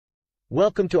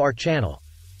Welcome to our channel.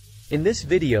 In this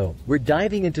video, we're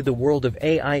diving into the world of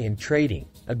AI in trading,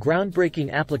 a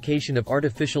groundbreaking application of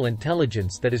artificial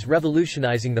intelligence that is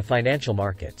revolutionizing the financial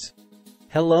markets.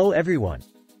 Hello everyone.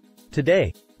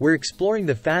 Today, we're exploring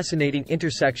the fascinating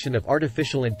intersection of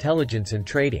artificial intelligence and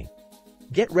trading.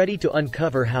 Get ready to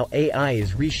uncover how AI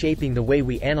is reshaping the way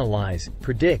we analyze,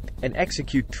 predict, and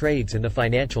execute trades in the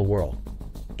financial world.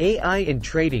 AI in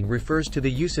trading refers to the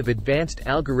use of advanced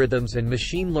algorithms and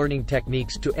machine learning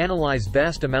techniques to analyze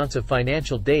vast amounts of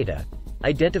financial data,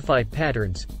 identify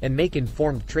patterns, and make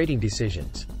informed trading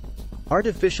decisions.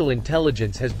 Artificial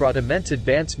intelligence has brought immense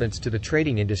advancements to the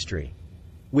trading industry.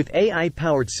 With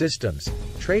AI-powered systems,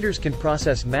 traders can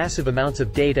process massive amounts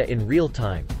of data in real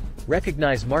time,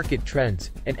 recognize market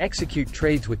trends, and execute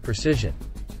trades with precision.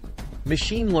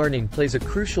 Machine learning plays a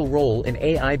crucial role in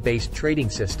AI-based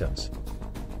trading systems.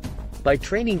 By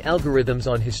training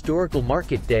algorithms on historical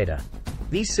market data,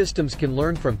 these systems can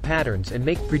learn from patterns and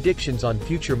make predictions on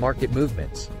future market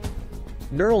movements.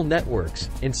 Neural networks,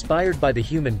 inspired by the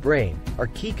human brain, are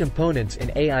key components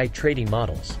in AI trading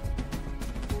models.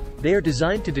 They are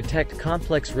designed to detect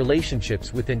complex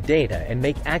relationships within data and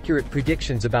make accurate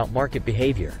predictions about market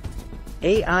behavior.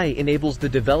 AI enables the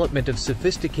development of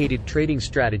sophisticated trading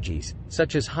strategies,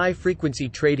 such as high-frequency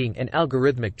trading and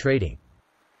algorithmic trading.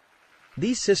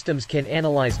 These systems can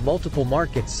analyze multiple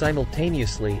markets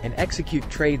simultaneously and execute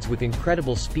trades with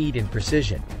incredible speed and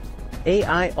precision.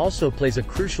 AI also plays a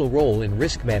crucial role in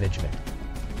risk management.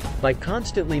 By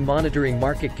constantly monitoring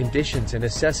market conditions and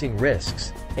assessing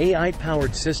risks,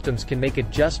 AI-powered systems can make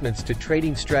adjustments to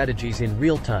trading strategies in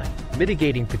real time,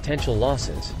 mitigating potential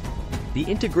losses. The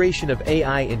integration of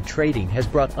AI in trading has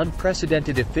brought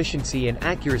unprecedented efficiency and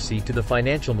accuracy to the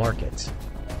financial markets.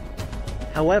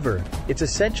 However, it's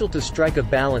essential to strike a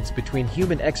balance between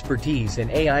human expertise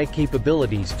and AI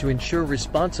capabilities to ensure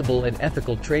responsible and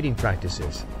ethical trading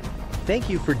practices. Thank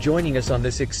you for joining us on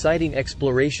this exciting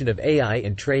exploration of AI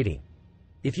in trading.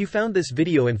 If you found this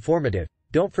video informative,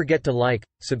 don't forget to like,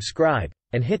 subscribe,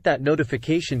 and hit that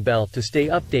notification bell to stay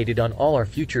updated on all our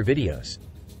future videos.